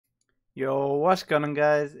Yo, what's going on,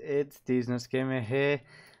 guys? It's Disney's Gamer here,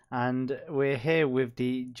 and we're here with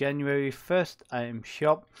the January 1st item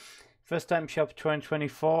shop. First item shop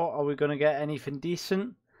 2024. Are we gonna get anything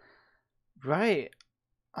decent? Right.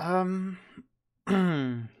 Not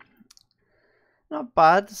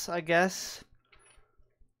bad, I guess.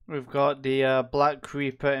 We've got the Black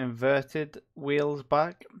Reaper inverted wheels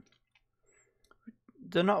back.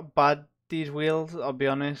 They're not bad, these wheels, I'll be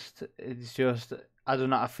honest. It's just, I don't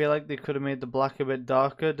know, I feel like they could have made the black a bit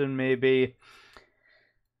darker than maybe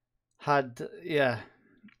had, yeah,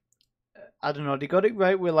 I don't know, they got it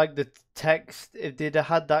right with like the text. If they'd have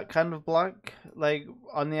had that kind of black, like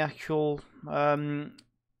on the actual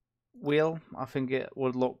wheel, I think it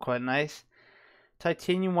would look quite nice.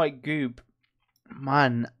 Titanium white goop,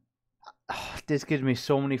 man, this gives me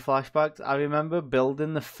so many flashbacks. I remember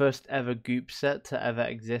building the first ever goop set to ever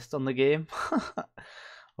exist on the game.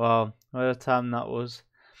 Wow, what a time that was.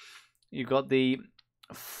 You got the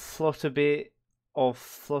Flutterby or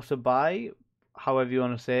Flutterby, however you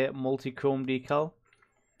want to say it, multi-chrome decal.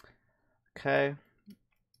 Okay.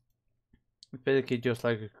 It's basically just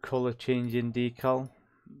like a color changing decal.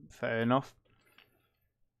 Fair enough.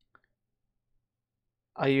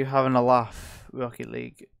 Are you having a laugh, Rocket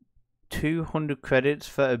League? 200 credits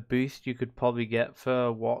for a boost you could probably get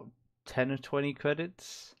for what, 10 or 20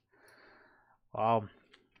 credits? Wow.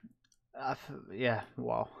 Yeah,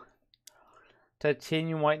 wow.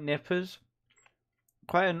 Titanium white nippers.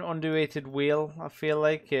 Quite an underrated wheel. I feel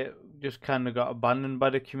like it just kind of got abandoned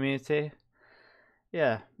by the community.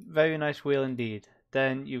 Yeah, very nice wheel indeed.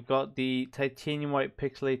 Then you've got the titanium white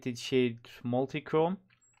pixelated shades multi-chrome.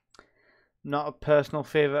 Not a personal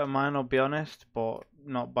favorite of mine, I'll be honest, but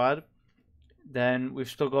not bad. Then we've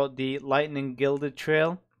still got the lightning gilded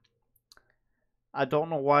trail. I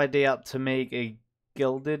don't know why they had to make a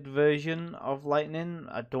gilded version of lightning.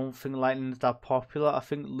 I don't think lightning is that popular. I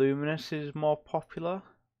think luminous is more popular,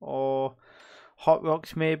 or hot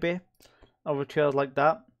rocks maybe, other trails like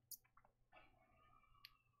that.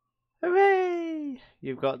 Hooray!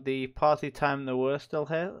 You've got the party time the worst still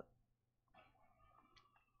here.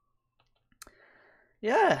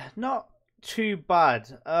 Yeah, not too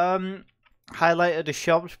bad. Highlight of the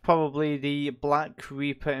shop's probably the Black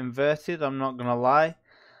Reaper inverted, I'm not gonna lie.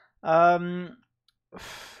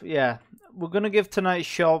 Yeah, we're gonna give tonight's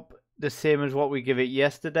shop the same as what we give it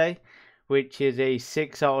yesterday, which is a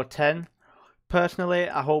 6 out of 10. Personally,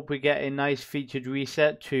 I hope we get a nice featured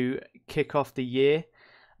reset to kick off the year.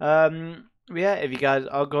 Yeah, if you guys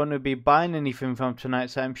are going to be buying anything from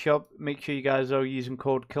tonight's item shop, make sure you guys are using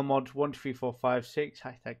code KILLMOD123456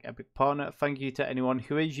 hashtag Epic Partner. Thank you to anyone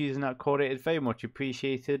who is using that code. It is very much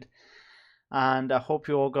appreciated. And I hope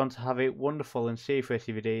you're all going to have a wonderful and safe rest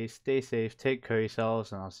of your day. Stay safe, take care of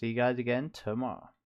yourselves, and I'll see you guys again tomorrow.